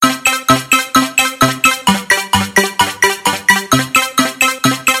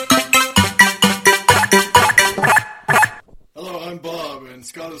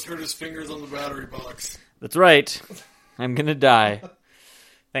battery box. That's right. I'm gonna die.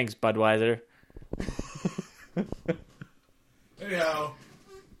 Thanks, Budweiser. Anyhow,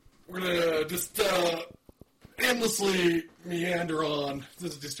 we're gonna just aimlessly meander on.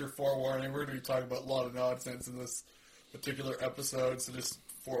 This is just your forewarning. We're gonna be talking about a lot of nonsense in this particular episode, so just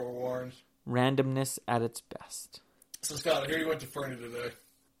forewarned. Randomness at its best. So Scott, I hear you went to Fernie today.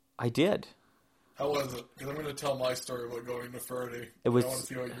 I did. How was it? Because I'm going to tell my story about going to Fernie. It was. I want to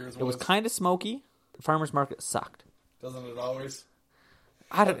see how yours was. It was kind of smoky. The farmer's market sucked. Doesn't it always?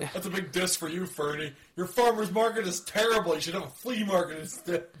 That's a big diss for you, Fernie. Your farmer's market is terrible. You should have a flea market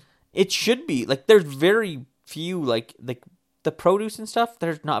instead. It should be. Like, there's very few, like the produce and stuff,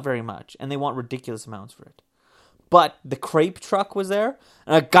 there's not very much. And they want ridiculous amounts for it. But the crepe truck was there,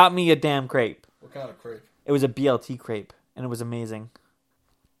 and it got me a damn crepe. What kind of crepe? It was a BLT crepe, and it was amazing.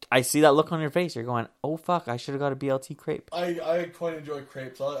 I see that look on your face. You're going, oh, fuck, I should have got a BLT crepe. I quite enjoy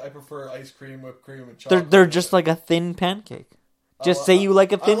crepes. I prefer ice cream, whipped cream, and chocolate. They're just like a thin pancake. Just say you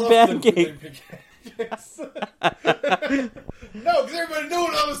like a thin pancake. Thin pancakes. No, because everybody knew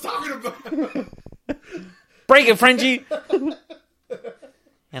what I was talking about. Break it, Frenchie!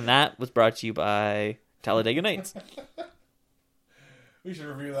 And that was brought to you by Talladega Nights. We should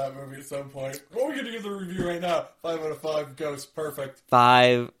review that movie at some point. What are we going to give the review right now? 5 out of 5. Ghost. Perfect.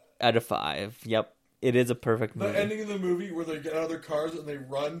 5 out of 5. Yep. It is a perfect movie. The ending of the movie where they get out of their cars and they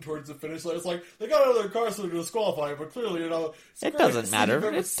run towards the finish line. It's like, they got out of their cars so they're disqualified, but clearly, it doesn't matter.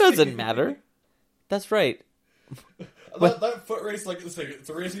 It doesn't matter. That's right. That foot race, like it's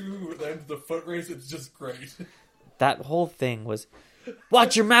a racing movie, but then the foot race, it's just great. That whole thing was,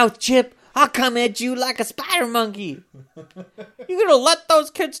 watch your mouth, Chip. I'll come at you like a spider monkey. You gonna let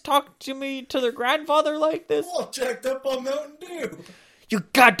those kids talk to me to their grandfather like this? All jacked up on Mountain Dew. You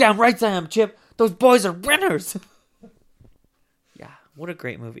goddamn right I am, Chip. Those boys are winners. Yeah, what a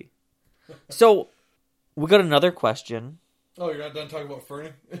great movie. So, we got another question. Oh, you're not done talking about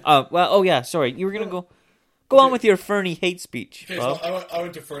Fernie? Sorry. You were gonna go on with your Fernie hate speech. Okay, so I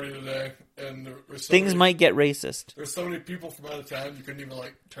went to Fernie today, and things might get racist. There's so many people from out of town, you couldn't even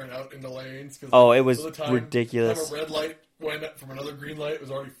turn out in the lanes. It was ridiculous. Time a red light went up from another green light, it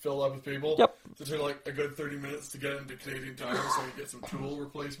was already filled up with people. Yep. So it took a good 30 minutes to get into Canadian Tire so you get some tool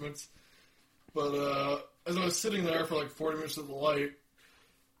replacements. But as I was sitting there for 40 minutes at the light,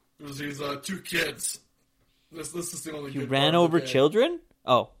 there was these 2 kids. This is the only. You ran over children?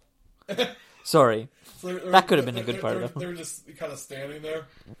 Oh, sorry. So that could have been a good part of it. They're just kind of standing there.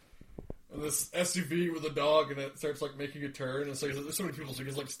 And this SUV with a dog, and it starts making a turn. And so there's so many people, so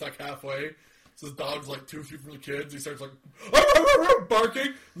he's stuck halfway. So this dog's 2 feet from the kids. He starts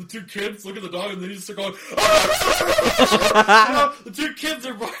barking. And the 2 kids look at the dog, and then he just start going. The 2 kids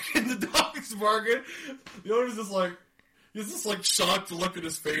are barking. The dog's barking. The owner's just he's just shocked to look at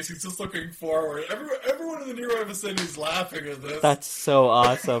his face. He's just looking forward. Everyone in the nearby vicinity is laughing at this. That's so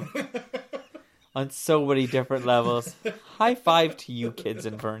awesome. On so many different levels. High five to you kids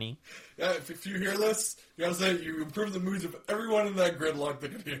in Fernie. Yeah, if you hear this, you gotta say you improve the moods of everyone in that gridlock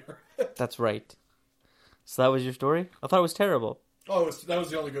that can hear. That's right. So that was your story? I thought it was terrible. Oh, that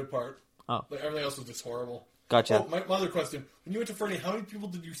was the only good part. Oh. Everything else was just horrible. Gotcha. Oh, my other question. When you went to Fernie, how many people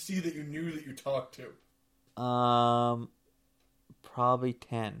did you see that you knew that you talked to? Probably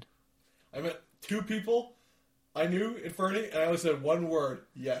 10. I met 2 people I knew in Fernie, and I only said one word.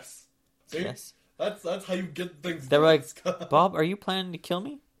 Yes. See? Yes. That's how you get things They were done. like, Bob, are you planning to kill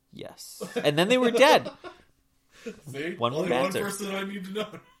me? Yes. And then they were dead. See? One Only word one answer. person I need to know.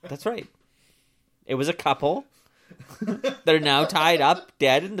 That's right. It was a couple. They're now tied up,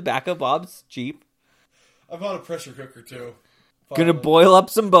 dead in the back of Bob's Jeep. I bought a pressure cooker, too. Gonna boil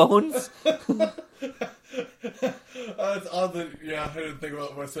up some bones? It's odd that, I didn't think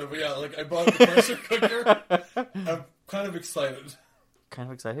about what I said, but I bought the pressure cooker. I'm kind of excited. Kind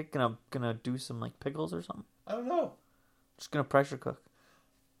of excited. Gonna do some pickles or something? I don't know. Just gonna pressure cook.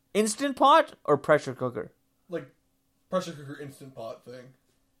 Instant pot or pressure cooker? Pressure cooker instant pot thing.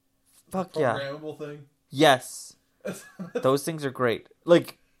 Fuck yeah. Programmable thing. Yes. Those things are great.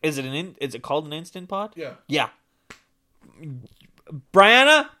 Is it called an instant pot? Yeah. Yeah.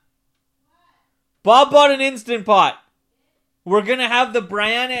 Brianna? Bob bought an instant pot. We're gonna have the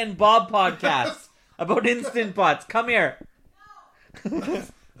Brianna and Bob podcast about instant pots. Come here.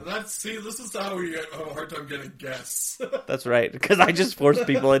 This is how we have a hard time getting guests. That's right, because I just force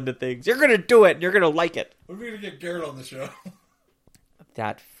people into things. You're gonna do it, and you're gonna like it. When are we gonna get Garrett on the show?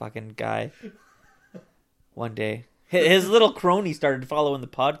 That fucking guy. One day. His little crony started following the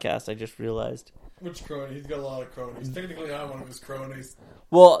podcast, I just realized. Which crony? He's got a lot of cronies. Technically, I'm one of his cronies.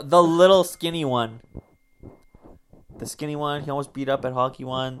 Well, the little skinny one. The skinny one, he almost beat up at hockey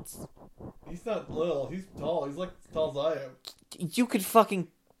once. He's not little. He's tall. He's like as tall as I am. You could fucking...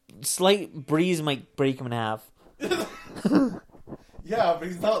 Slight breeze might break him in half. Yeah, but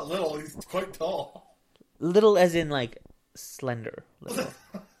he's not little. He's quite tall. Little as in, like, slender. Little.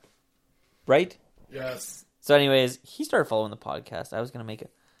 Right? Yes. So anyways, he started following the podcast. I was going to make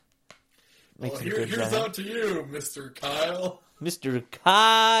it... Well, here's out to you, Mr. Kyle. Mr.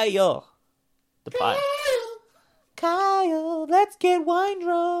 Kyle. The pie. Kyle, let's get wine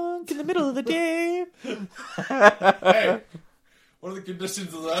drunk in the middle of the day. Hey, one of the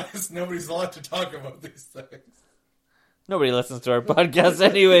conditions of that is nobody's allowed to talk about these things. Nobody listens to our podcast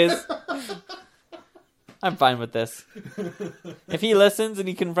anyways. I'm fine with this. If he listens and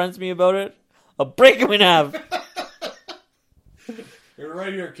he confronts me about it, I'll break him in half. You're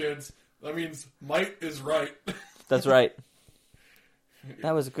right here, kids. That means might is right. That's right.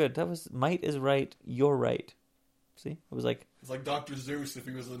 That was good. That was might is right, you're right. See? It was like... It's like Dr. Zeus if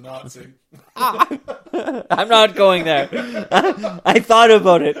he was a Nazi. I'm not going there. I thought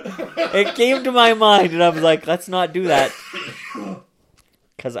about it. It came to my mind and I was like, let's not do that.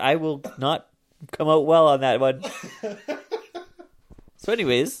 Because I will not come out well on that one. So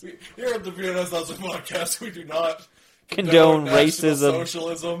anyways... Here at the VNS House podcast, we do not condone racism.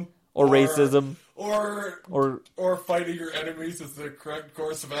 Socialism. Or racism. Or fighting your enemies is the correct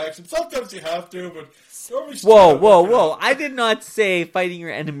course of action. Sometimes you have to, but... Whoa. I did not say fighting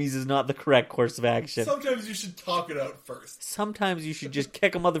your enemies is not the correct course of action. Sometimes you should talk it out first. Sometimes you should just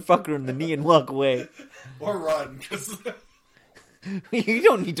kick a motherfucker in the knee and walk away. Or run, because... You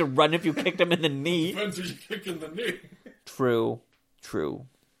don't need to run if you kicked him in the knee. Depends who you kick in the knee. True.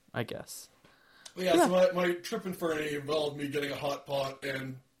 I guess. Yeah, so my trip in Fernie involved me getting a hot pot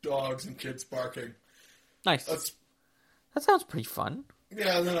and dogs and kids barking. Nice. That sounds pretty fun.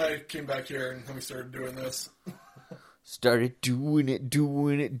 Yeah, and then I came back here and then we started doing this. Started doing it.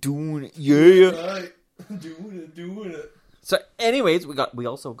 Yeah. Right. Doing it. So anyways, we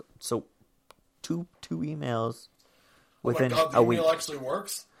also got two emails within the a week. email actually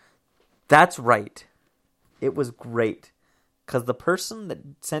works? That's right. It was great. Because the person that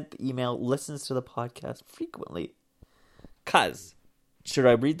sent the email listens to the podcast frequently. Should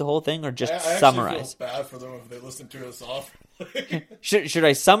I read the whole thing or just summarize? I actually feel bad for them if they listen to us often. Should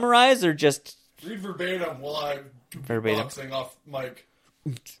I summarize or just... Read verbatim while I do verbatim. boxing off mic.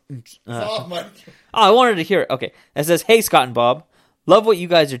 Off mic. Oh, I wanted to hear it. Okay. It says, hey, Scott and Bob. Love what you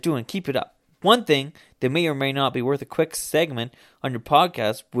guys are doing. Keep it up. One thing that may or may not be worth a quick segment on your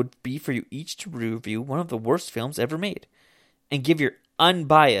podcast would be for you each to review one of the worst films ever made and give your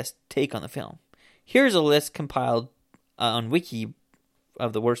unbiased take on the film. Here's a list compiled on Wiki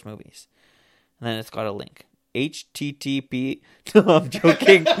of the worst movies. And then it's got a link. HTTP. No, I'm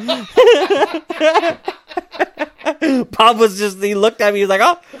joking. Bob he looked at me, he was like,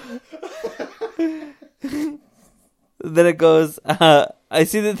 oh. Then it goes, I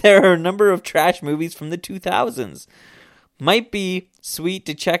see that there are a number of trash movies from the 2000s. Might be sweet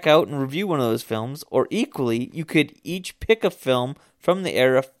to check out and review one of those films, or equally, you could each pick a film from the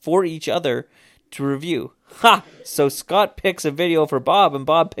era for each other to review. Ha! So Scott picks a video for Bob, and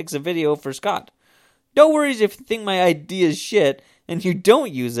Bob picks a video for Scott. No worries if you think my idea is shit, and you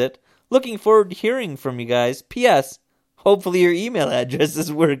don't use it. Looking forward to hearing from you guys. P.S. Hopefully your email address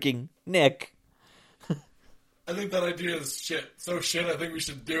is working. Nick. I think that idea is shit. So shit, I think we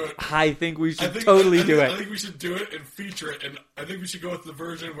should do it. I think we should totally do it. I think we should do it and feature it, and I think we should go with the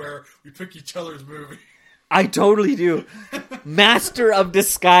version where we pick each other's movie. I totally do. Master of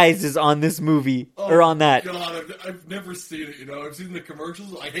Disguise is on this movie. Or on that. God, I've never seen it, I've seen the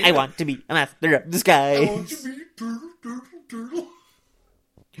commercials. I want to be a Master of Disguise. I want to be turtle.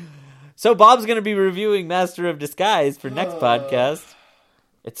 So Bob's going to be reviewing Master of Disguise for next podcast.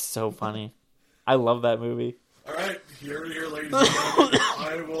 It's so funny. I love that movie. All right, here, ladies and gentlemen.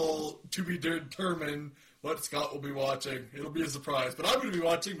 I will, to be determined, what Scott will be watching. It'll be a surprise, but I'm going to be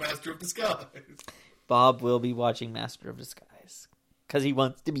watching Master of Disguise. Bob will be watching Master of Disguise because he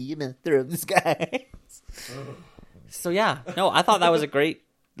wants to be a Master of Disguise. So yeah, no, I thought that was a great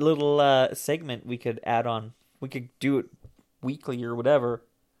little segment we could add on. We could do it weekly or whatever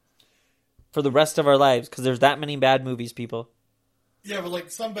for the rest of our lives because there's that many bad movies, people. Yeah,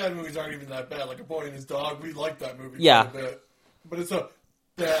 but some bad movies aren't even that bad. Like A Boy and His Dog, we like that movie quite a bit. But it's a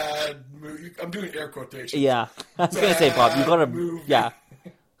bad movie. I'm doing air quotations. Yeah, I was gonna say, Bob, you gotta movie.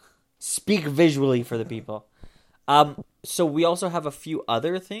 speak visually for the people. So we also have a few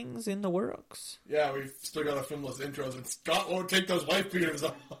other things in the works. Yeah, we've still got to film those intros, and Scott won't take those wife beaters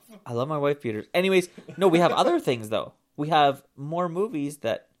off. I love my wife beaters. Anyways, no, we have other things though. We have more movies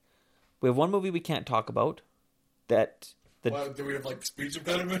we have one movie we can't talk about. Do we have speech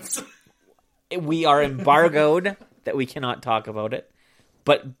impediments? we are embargoed that we cannot talk about it.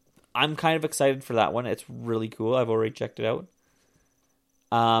 But I'm kind of excited for that one. It's really cool. I've already checked it out.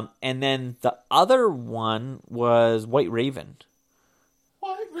 And then the other one was White Raven.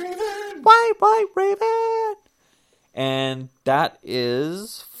 White Raven! White Raven! And that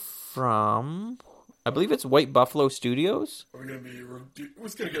is from, I believe it's White Buffalo Studios.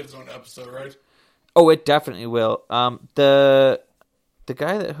 It's going to get its own episode, right? Oh, it definitely will. The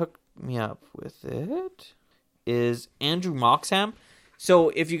guy that hooked me up with it is Andrew Moxham. So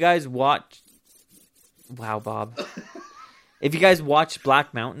if you guys watch... Wow, Bob. If you guys watch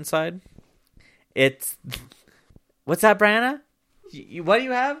Black Mountainside, it's... What's that, Brianna? What do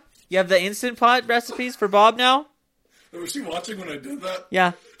you have? You have the Instant Pot recipes for Bob now? Was she watching when I did that?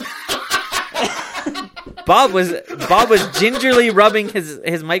 Yeah. Bob was gingerly rubbing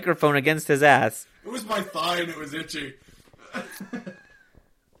his microphone against his ass. It was my thigh and it was itchy.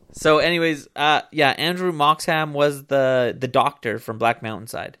 So anyways, Andrew Moxham was the doctor from Black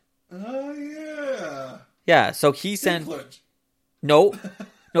Mountainside. Oh, yeah. Yeah, so he sent... No,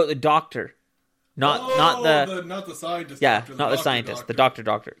 the doctor. Not the scientist. Yeah, doctor, not the scientist. The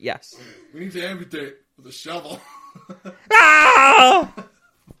doctor. Yes. We need to amputate with a shovel. Ah!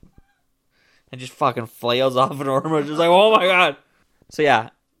 And just fucking flails off an arm. Just like, oh my god. So yeah.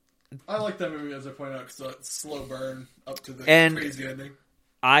 I like that movie, as I point out, because it's slow burn up to the crazy ending.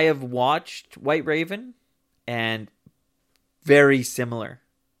 I have watched White Raven, and very similar.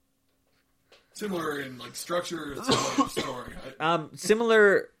 Similar in like structure, similar story.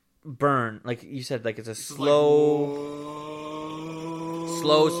 Similar burn, like you said, like it's a slow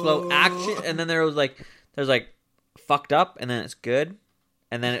action, and then there's like fucked up, and then it's good,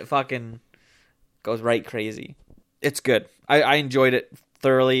 and then it fucking goes right crazy. It's good. I enjoyed it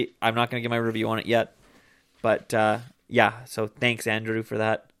thoroughly. I'm not gonna give my review on it yet, but yeah. So thanks, Andrew, for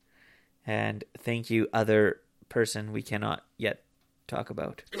that, and thank you, other person we cannot yet talk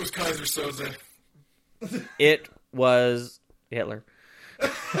about. It was Kaiser Soze. It was Hitler.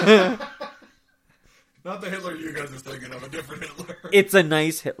 Not the Hitler you guys are thinking of, a different Hitler. It's a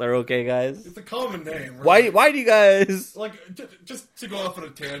nice Hitler, okay, guys? It's a common name, right? Why do you guys... Like, just to go off on a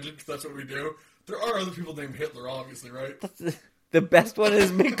tangent, because that's what we do, there are other people named Hitler, obviously, right? The best one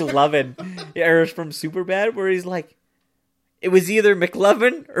is McLovin. Errors from Superbad, where he's like, it was either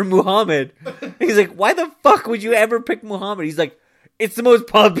McLovin or Muhammad. He's like, why the fuck would you ever pick Muhammad? He's like, it's the most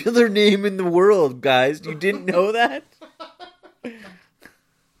popular name in the world, guys. You didn't know that?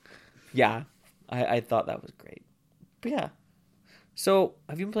 Yeah, I thought that was great. But yeah. So,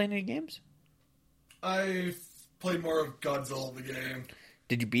 have you been playing any games? I've played more of Godzilla the game.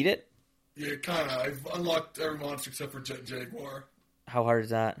 Did you beat it? Yeah, kind of. I've unlocked every monster except for Jet Jaguar. How hard is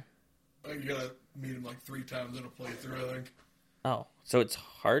that? You gotta meet him like 3 times in a playthrough, I think. Oh, so it's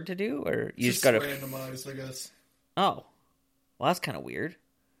hard to do, or you just gotta randomized, I guess. Oh, well, that's kind of weird.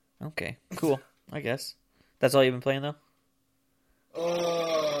 Okay, cool. I guess that's all you've been playing though.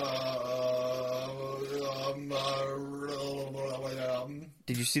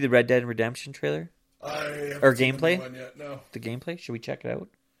 Did you see the Red Dead Redemption trailer? Or gameplay? One yet. No. The gameplay? Should we check it out?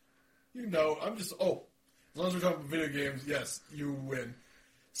 You know, as long as we're talking about video games, yes, you win.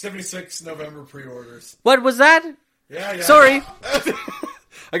 76 November pre-orders. What was that? Yeah. Sorry.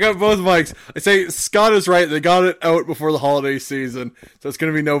 I got both mics. I say Scott is right. They got it out before the holiday season. So it's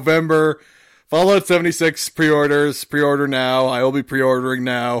going to be November. Fallout 76 pre-orders. Pre-order now. I will be pre-ordering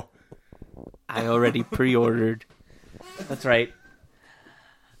now. I already pre-ordered. That's right.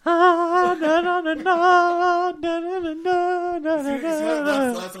 That's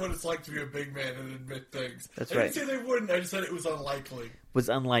what it's like to be a big man and admit things. That's right. I right. didn't say they wouldn't. I just said it was unlikely.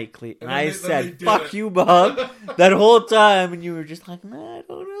 And I said, fuck you, Bob, that whole time. And you were just like, nah, I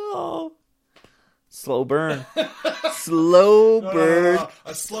don't know. Slow burn. Slow burn. No.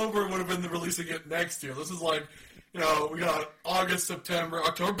 A slow burn would have been releasing it next year. This is like, we got August, September,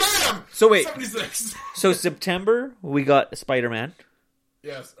 October. BAM! So wait. 76. So September, we got Spider-Man.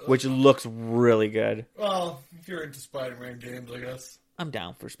 Yes. Which looks really good. Well, if you're into Spider-Man games, I guess. I'm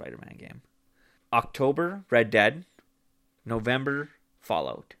down for a Spider-Man game. October, Red Dead. November,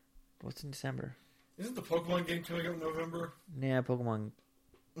 Fallout. What's in December? Isn't the Pokemon game coming out in November? Yeah, Pokemon.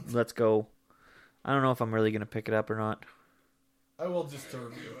 Let's go. I don't know if I'm really going to pick it up or not. I will just to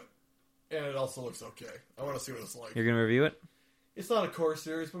review it. And it also looks okay. I want to see what it's like. You're going to review it? It's not a core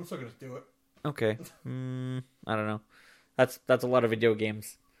series, but I'm still going to do it. Okay. I don't know. That's a lot of video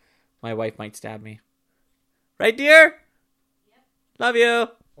games. My wife might stab me. Right, dear? Yep. Love you.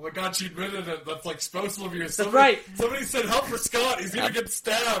 Oh my god, she admitted it. That's like spousal abuse. That's right. Somebody said help for Scott. He's gonna get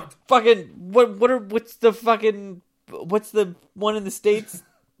stabbed. Fucking what's the one in the States?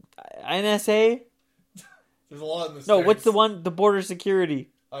 NSA? There's a lot in this. No, what's the one? The border security.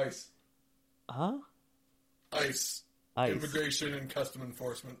 ICE. Huh? ICE. ICE. Immigration and Custom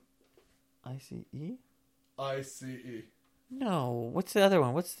Enforcement. ICE? ICE. No. What's the other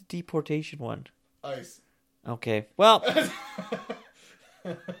one? What's the deportation one? ICE. Okay. Well,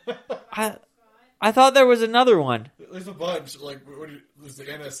 I thought there was another one. There's a bunch. Like, there's the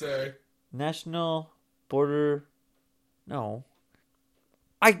NSA. National Border. No.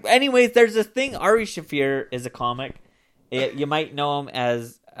 Anyways, there's this thing. Ari Shaffir is a comic. You might know him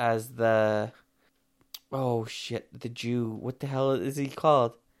as the. Oh shit! The Jew. What the hell is he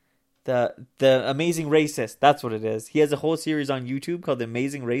called? The Amazing Racist. That's what it is. He has a whole series on YouTube called The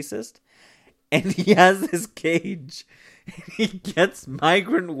Amazing Racist, and he has this cage. He gets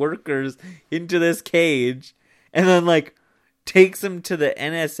migrant workers into this cage, and then like takes them to the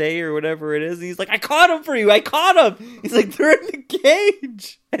NSA or whatever it is. And he's like, "I caught him for you. I caught him." He's like, "They're in the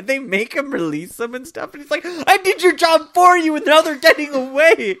cage," and they make him release them and stuff. And he's like, "I did your job for you, and now they're getting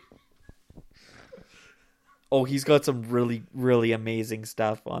away." Oh, he's got some really, really amazing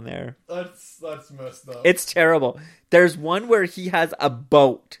stuff on there. That's messed up. It's terrible. There's one where he has a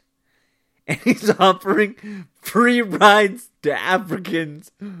boat, and he's offering free rides to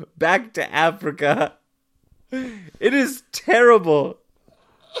Africans back to Africa. It is terrible.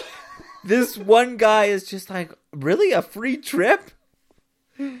 This one guy is just like, really? A free trip?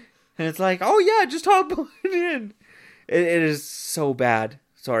 And it's like, oh yeah, just hop on in. It is so bad.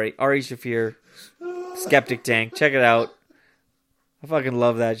 Sorry, Ari Shaffir. Skeptic Tank, check it out. I fucking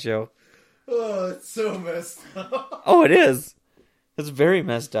love that show. Oh, it's so messed up. Oh, it is. It's very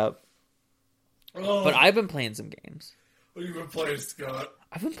messed up. Oh. But I've been playing some games. What have you been playing, Scott?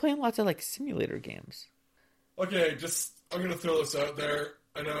 I've been playing lots of like simulator games. Okay, I'm gonna throw this out there.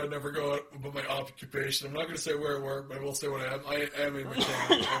 I know I never go out about my occupation. I'm not gonna say where I work, but I will say what I am. I am a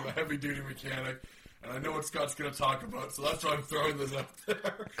mechanic. I'm a heavy duty mechanic. And I know what Scott's going to talk about, so that's why I'm throwing this out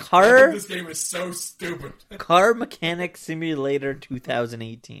there. I think this game is so stupid. Car Mechanic Simulator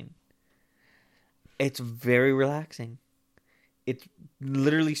 2018. It's very relaxing. It's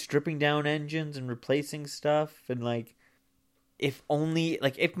literally stripping down engines and replacing stuff. And, like, if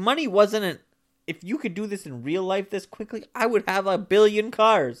money wasn't if you could do this in real life this quickly, I would have 1 billion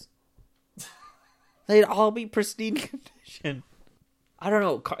cars. They'd all be pristine condition. I don't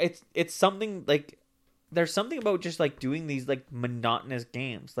know. It's something, like... There's something about just, like, doing these, like, monotonous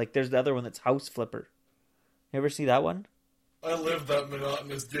games. Like, there's the other one that's House Flipper. You ever see that one? I live that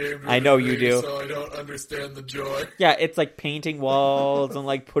monotonous game. I know you do. So I don't understand the joy. Yeah, it's, like, painting walls and,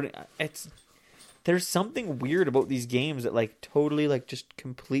 like, there's something weird about these games that, like, totally, like, just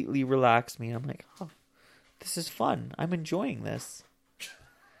completely relax me. I'm like, oh, this is fun. I'm enjoying this.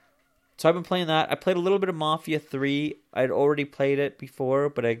 So I've been playing that. I played a little bit of Mafia 3. I'd already played it before,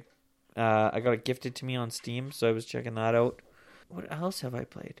 but I got it gifted to me on Steam, so I was checking that out. What else have I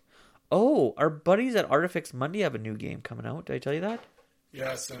played? Oh, our buddies at Artifix Monday have a new game coming out. Did I tell you that?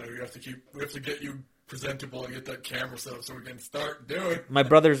 Yes, and we have to get you presentable and get that camera set up so we can start doing. My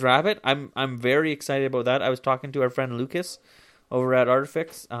Brother's Rabbit. I'm very excited about that. I was talking to our friend Lucas over at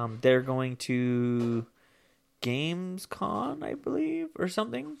Artifix. They're going to Gamescom, I believe, or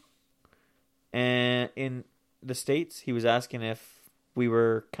something. And in the States, he was asking if we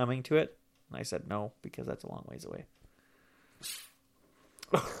were coming to it, and I said no, because that's a long ways away.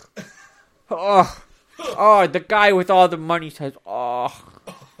 Oh, the guy with all the money says, oh.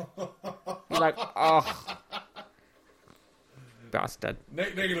 He's like, oh. Bastard.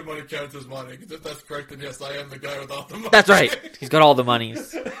 Negative money counts as money. If that's correct, then yes, I am the guy with all the money. That's right. He's got all the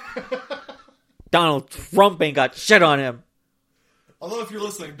monies. Donald Trump ain't got shit on him. Although if you're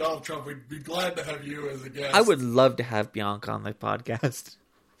listening, Donald Trump, we'd be glad to have you as a guest. I would love to have Bianca on the podcast.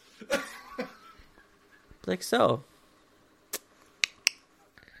 Like so.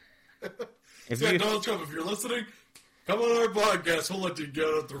 Donald Trump, if you're listening, come on our podcast. We'll let you get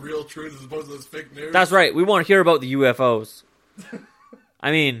out the real truth as opposed to this fake news. That's right. We want to hear about the UFOs.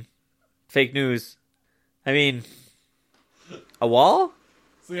 I mean, fake news. I mean, a wall?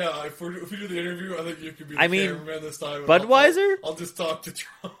 So yeah, if we do the interview, I think you could be the cameraman this time. Budweiser? I'll just talk to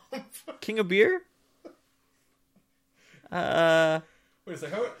Trump. King of Beer? Wait a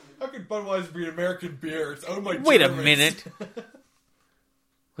second. How could Budweiser be an American beer? It's out of my Wait a minute.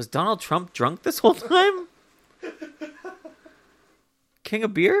 Was Donald Trump drunk this whole time? King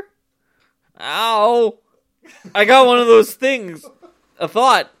of Beer? Ow! I got one of those things. A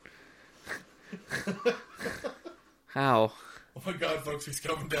thought. Ow. Oh my god, folks, he's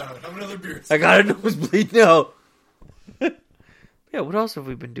coming down. How many other beers? I got a nosebleed now. Yeah, what else have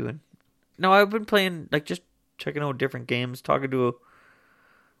we been doing? No, I've been playing, like, just checking out different games, talking to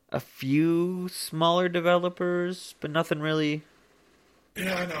a few smaller developers, but nothing really.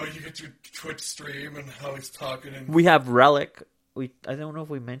 Yeah, I know. You get your Twitch stream and how he's talking. And We have Relic. I don't know if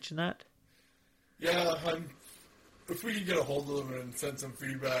we mentioned that. yeah, if we can get a hold of them and send some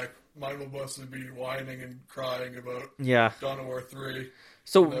feedback, mine will mostly be whining and crying about Dawn of War 3.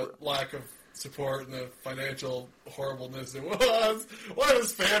 So the lack of support and the financial horribleness it was. Why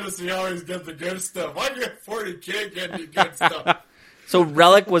does fantasy always get the good stuff? Why do you have 40K getting the good stuff? So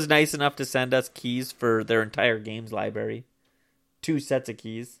Relic was nice enough to send us keys for their entire games library. 2 sets of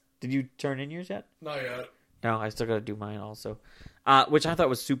keys. Did you turn in yours yet? Not yet. No, I still got to do mine also. Which I thought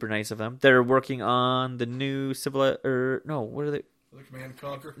was super nice of them. They're working on the new what are they? The Command and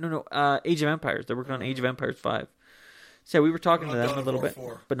Conquer? No, Age of Empires. They're working on Age of Empires 5. So yeah, we were talking to them Dawn a little bit.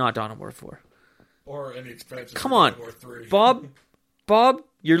 4. But not Dawn of War 4. Or any expansion. Come on, War 3. Bob,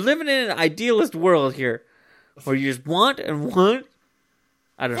 you're living in an idealist world here. Where you just want and want.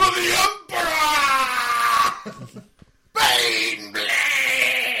 I don't know. For the Emperor! Baneblade!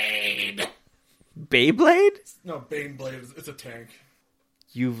 Beyblade? No, Baneblade. It's a tank.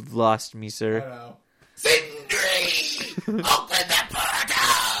 You've lost me, I sir. know. Sindri! Open the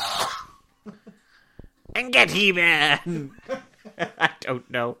portal! And get He-Man! I don't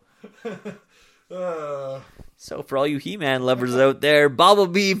know. So for all you He-Man lovers out there, Bob will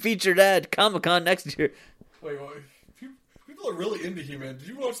be featured at Comic-Con next year. Wait. People are really into He-Man. Did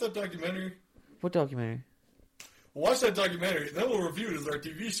you watch that documentary? What documentary? We'll watch that documentary, and then we'll review it as our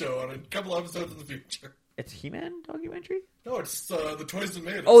TV show on a couple episodes in the future. It's He-Man documentary? No, it's the Toys That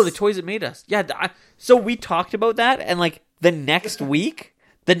Made Us. Oh, the Toys That Made Us. Yeah, so we talked about that, and like the next week,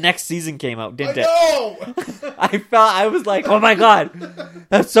 the next season came out, didn't it? No! I was like, oh my god,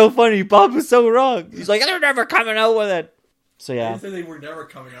 that's so funny. Bob was so wrong. He's like, they're never coming out with it. So I yeah. didn't say they were never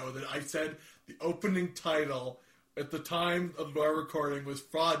coming out with it. I said the opening title at the time of our recording was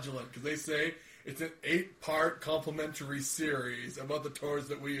fraudulent, because they say it's an 8-part complimentary series about the toys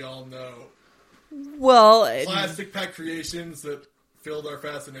that we all know. Well, Plastic Pack creations that filled our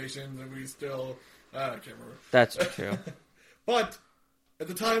fascinations, and we still... I can't remember. That's true. But at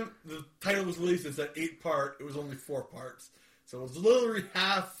the time the title was released, it's that 8-part. It was only 4 parts. So it was literally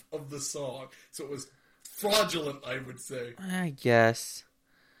half of the song. So it was fraudulent, I would say. I guess.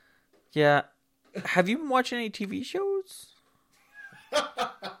 Yeah. Have you been watching any TV shows?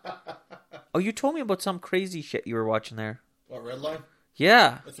 Oh, you told me about some crazy shit you were watching there. What, Redline?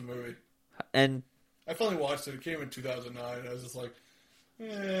 Yeah. That's a movie. And I finally watched it. It came in 2009. And I was just like,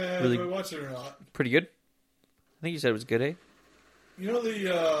 Really? do I watch it or not? pretty good? I think you said it was good, eh? You know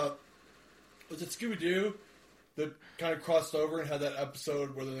was it Scooby-Doo that kind of crossed over and had that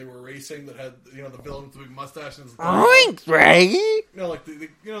episode where they were racing that had, the villain with the big mustache and his Oink, Ray! like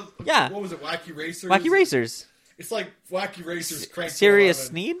Yeah. What was it, Wacky Racers? Wacky Racers. It's like Wacky Racers cranked Sirius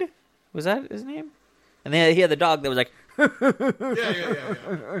to 11. Sneed? Was that his name? And then he had the dog that was like...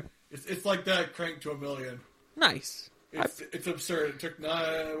 Yeah. It's like that cranked to 1,000,000. Nice. It's absurd. It took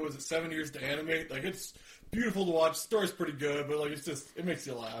 7 years to animate? Like, it's beautiful to watch. The story's pretty good, but like, it makes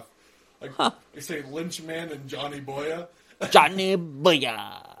you laugh. Like, They say Lynchman and Johnny Boya. Johnny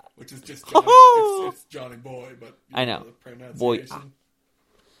Boya. Which is just Johnny. It's Johnny Boy, but I know. The pronunciation. Boy.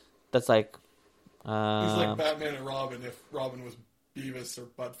 That's like... He's like Batman and Robin if Robin was Beavis or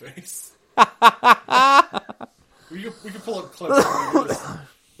Buttface. we could pull up clips and just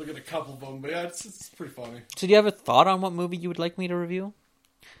look at a couple of them, but yeah, it's pretty funny. So do you have a thought on what movie you would like me to review?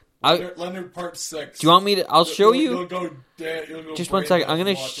 Leonard Part 6. Do you want me to... I'll show you... You'll go just one second.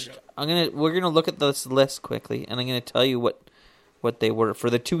 We're gonna look at this list quickly, and I'm gonna tell you what they were for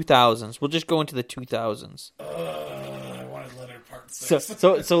the 2000s. We'll just go into the 2000s. I wanted Leonard Part 6.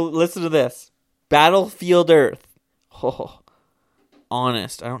 So listen to this. Battlefield Earth. Oh,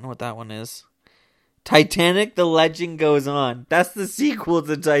 honest. I don't know what that one is. Titanic: The Legend Goes On. That's the sequel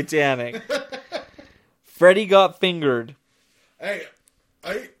to Titanic. Freddy Got Fingered. Hey,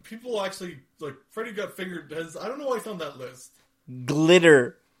 people actually like Freddy Got Fingered. I don't know why it's on that list.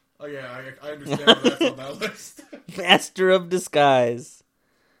 Glitter. Oh yeah, I understand why that's on that list. Master of Disguise.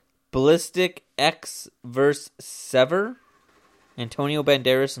 Ballistic X vs. Sever. Antonio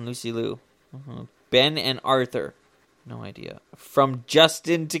Banderas and Lucy Liu. Ben and Arthur. No idea. From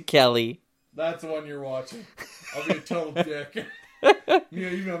Justin to Kelly. That's the one you're watching. I'll be a total dick.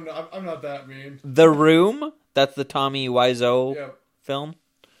 I'm not that mean. The Room. That's the Tommy Wiseau film.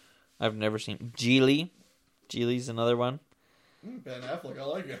 I've never seen. Geely. Geely's another one. Ben Affleck, I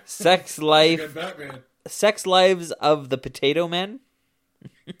like it. Sex Life. Good Batman. Sex Lives of the Potato Men.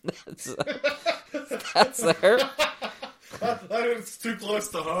 that's her. That is too close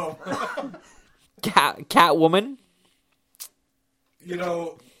to home. Catwoman.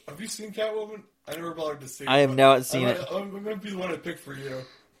 Have you seen Catwoman? I never bothered to see it. I have not seen it. I'm going to be the one I pick for you.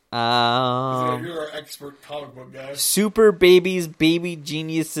 You're our expert comic book guy. Super Babies Baby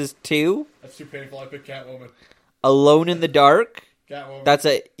Geniuses 2. That's too painful. I pick Catwoman. Alone in the Dark. Catwoman. That's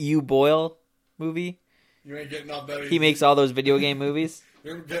a Hugh Boyle movie. You ain't getting off that easy. He makes all those video game movies.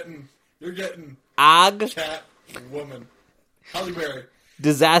 You're getting Og. Catwoman. Halle Berry.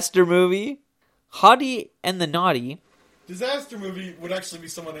 Disaster movie. Hottie and the Naughty. Disaster movie would actually be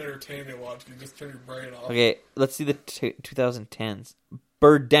someone entertaining to watch. You just turn your brain off. Okay, let's see the 2010s.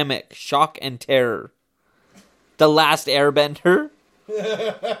 Birdemic, Shock and Terror. The Last Airbender.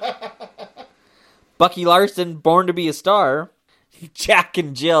 Bucky Larson, Born to be a Star. Jack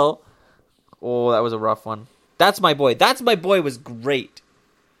and Jill. Oh, that was a rough one. That's My Boy. That's My Boy was great.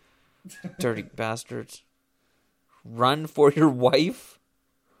 Dirty bastards. Run for Your Wife.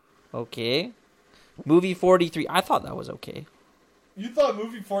 Okay. Movie 43. I thought that was okay. You thought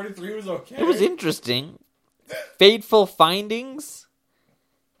movie 43 was okay? It was interesting. Fateful Findings.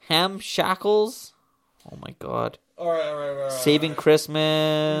 Ham Shackles. Oh my god. All right. Saving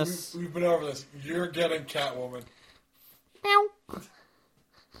Christmas. We've been over this. You're getting Catwoman. Meow.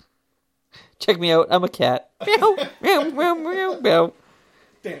 Check me out. I'm a cat. Meow, meow, meow, meow, meow.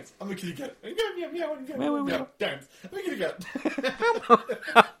 Dance. I'm a kitty cat. Meow. Dance. I'm a kitty cat.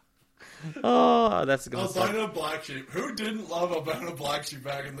 Oh, that's good. Albino Black Sheep. Who didn't love Albino Black Sheep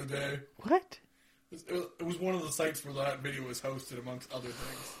back in the day? What? It was one of the sites where that video was hosted, amongst other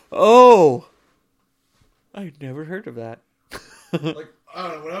things. Oh! I'd never heard of that. Like, I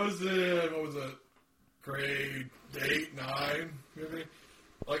don't know, when I was in, what was it, grade 8, 9, maybe?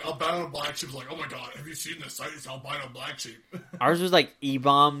 Like, Albino Black Sheep was like, oh my god, have you seen this site? It's Albino Black Sheep. Ours was like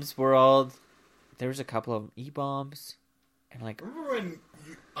E-Bombs World. There was a couple of E-Bombs. And like, remember when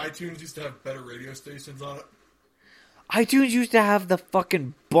iTunes used to have better radio stations on it? iTunes used to have the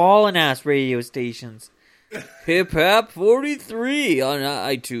fucking ballin' ass radio stations. Hip Hop 43 on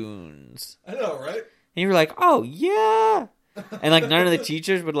iTunes. I know, right? And you were like, oh yeah. And like none of the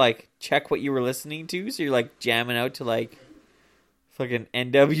teachers would like check what you were listening to, so you're like jamming out to like fucking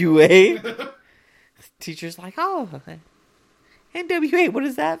NWA. Teacher's like, oh, NWA, what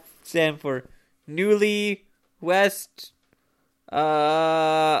does that stand for? Newly West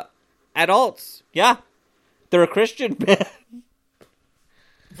Adults. Yeah. They're a Christian band.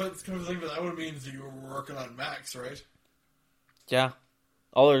 But it's kind of the thing, but that would mean that you were working on Macs, right? Yeah.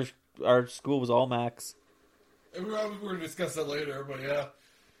 All our school was all Macs. And we're going to discuss that later, but yeah.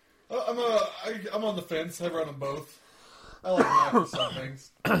 I'm on the fence. I run them both. I like Mac for some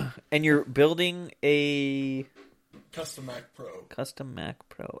things. And you're building a Custom Mac Pro. Custom Mac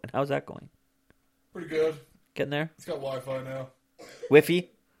Pro. And how's that going? Pretty good. Getting there? It's got Wi-Fi now. Wi-Fi?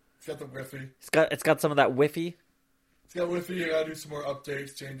 It's got the Wi-Fi. It's got some of that Wi-Fi. It's got Wi-Fi. You gotta do some more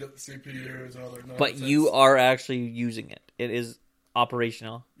updates, change up the CPUs and other nonsense. But you are actually using it. It is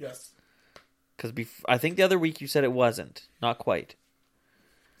operational. Yes. Because I think the other week you said it wasn't. Not quite.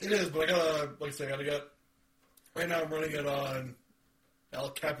 It is, but I gotta, like I say, right now I'm running it on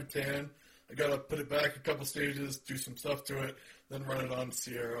El Capitan. I gotta put it back a couple stages, do some stuff to it, then run it on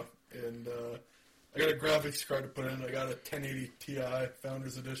Sierra. And I got a graphics card to put in. I got a 1080 Ti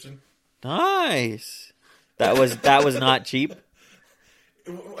Founders Edition. Nice. That was not cheap.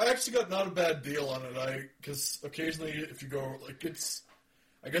 I actually got not a bad deal on it. Because occasionally, if you go, like,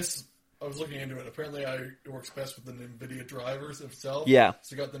 I guess I was looking into it. Apparently, it works best with the NVIDIA drivers itself. Yeah.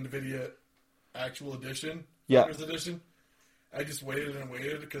 So you got the NVIDIA actual edition, yeah. Founders Edition. I just waited and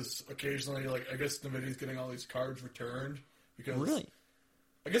waited because occasionally, like, I guess NVIDIA's getting all these cards returned. Because really?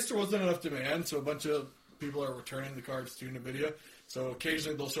 I guess there wasn't enough demand, so a bunch of people are returning the cards to NVIDIA. So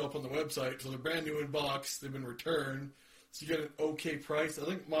occasionally they'll show up on the website. So they're brand new in box. They've been returned. So you get an okay price. I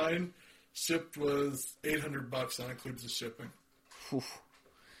think mine shipped was $800. That includes the shipping. Oof.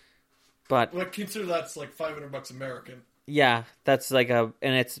 But consider that's like $500 American. Yeah, that's like and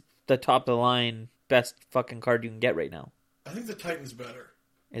it's the top of the line best fucking card you can get right now. I think the Titan's better.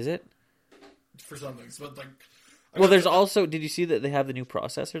 Is it? For some things, but like. Well, there's also. Did you see that they have the new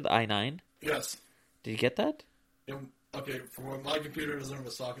processor, the i9? Yes. Did you get that? Okay, for my computer doesn't have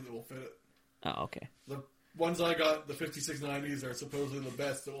a socket that will fit it. Oh, okay. The ones I got, the 5690s, are supposedly the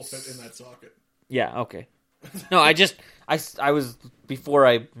best that will fit in that socket. Yeah. Okay. No, I was before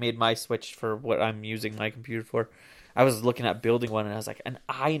I made my switch for what I'm using my computer for. I was looking at building one, and I was like, an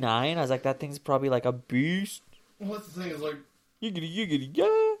i9. I was like, that thing's probably like a beast. Well, that's the thing is like, yiggity, yeah.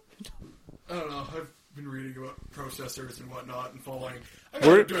 I don't know. I've been reading about processors and whatnot and following. I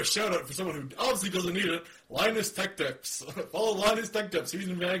gotta do a shout out for someone who obviously doesn't need it. Linus Tech Tips. Follow Linus Tech Tips. He's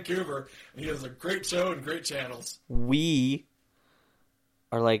in Vancouver, and he has a great show and great channels. We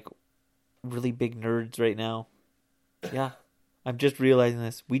are like really big nerds right now. Yeah. I'm just realizing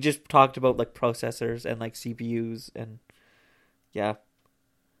this. We just talked about like processors and like CPUs and yeah.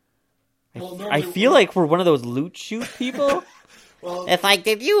 Well, I feel like we're one of those loot shoot people. Well, it's like,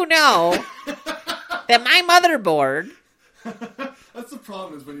 did you know that my motherboard... That's the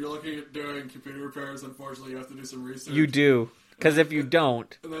problem, is when you're looking at doing computer repairs, unfortunately, you have to do some research. You do. Because if you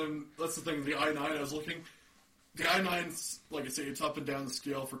don't... And then, that's the thing, the i9, I was looking... The i9's, like I say, it's up and down the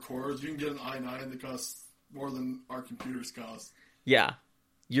scale for cores. You can get an i9 that costs more than our computers cost. Yeah.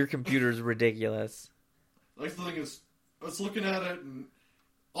 Your computer's ridiculous. Like, the thing is, I was looking at it, and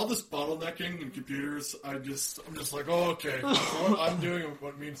all this bottlenecking in computers, I'm just like, oh, okay. So what I'm doing and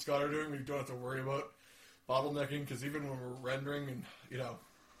what me and Scott are doing, we don't have to worry about bottlenecking, because even when we're rendering and,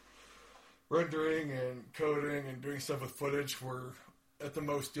 rendering and coding and doing stuff with footage, we're at the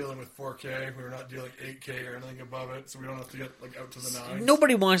most dealing with 4K. We're not dealing 8K or anything above it, so we don't have to get like out to the 9s.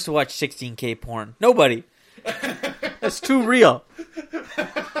 Nobody wants to watch 16K porn. Nobody. That's too real.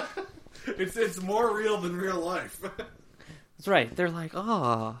 It's more real than real life. That's right. They're like,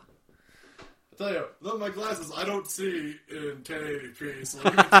 oh. I tell you, with my glasses, I don't see in 1080p, so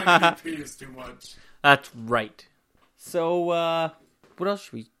even 1080p is too much. That's right. So, what else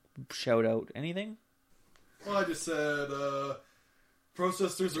should we shout out? Anything? Well, I just said,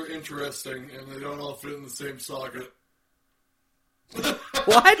 processors are interesting, and they don't all fit in the same socket. What?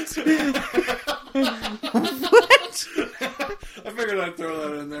 What? I figured I'd throw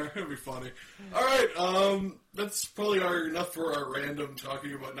that in there. It'd be funny. Alright, that's probably enough for our random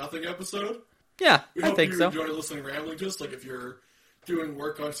talking about nothing episode. Yeah, we I think so. We hope you enjoy listening rambling, just like if you're doing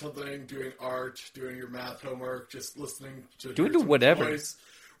work on something, doing art, doing your math homework, just listening to doing whatever. Voice.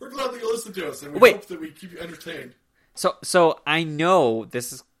 We're glad that you listen to us, and we hope that we keep you entertained. So I know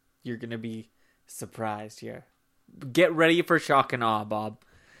you're gonna be surprised here. Get ready for shock and awe, Bob.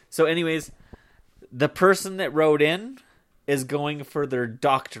 So anyways, the person that wrote in is going for their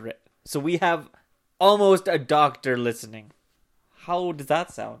doctorate. So we have almost a doctor listening. How does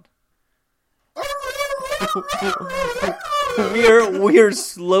that sound? we are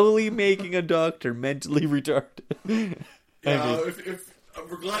slowly making a doctor mentally retarded. Yeah, if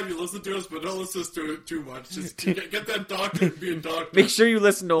we're glad you listen to us, but don't listen to it too much. Just get that doctor and be a doctor. Make sure you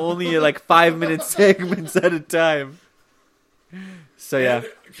listen to only like 5-minute segments at a time. So yeah, and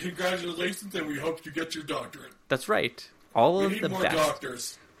congratulations, and we hope you get your doctorate. That's right. We need more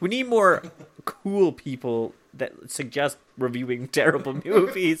doctors. We need more cool people that suggest reviewing terrible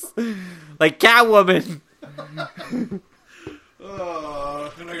movies, like Catwoman. And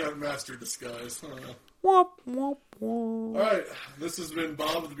I got Master Disguise. Womp, womp, womp. Alright, this has been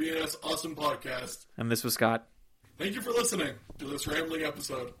Bob of the BNS Awesome Podcast. And this was Scott. Thank you for listening to this rambling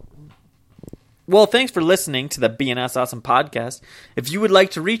episode. Well, thanks for listening to the BNS Awesome Podcast. If you would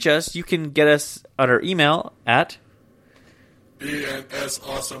like to reach us, you can get us at our email at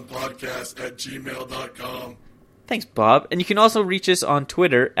bnsawesomepodcast@gmail.com. Thanks, Bob. And you can also reach us on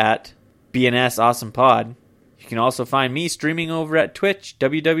Twitter at BNSAwesomePod. You can also find me streaming over at Twitch,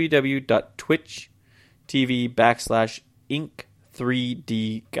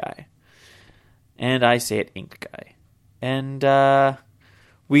 www.twitch.tv/Ink3D And I say it Ink Guy. And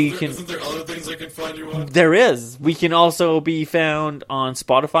Isn't there other things I can find you on? There is. We can also be found on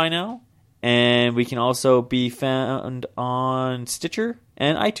Spotify now. And we can also be found on Stitcher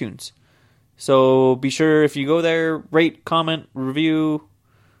and iTunes. So be sure, if you go there, rate, comment, review,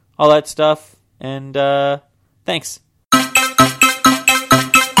 all that stuff. And thanks.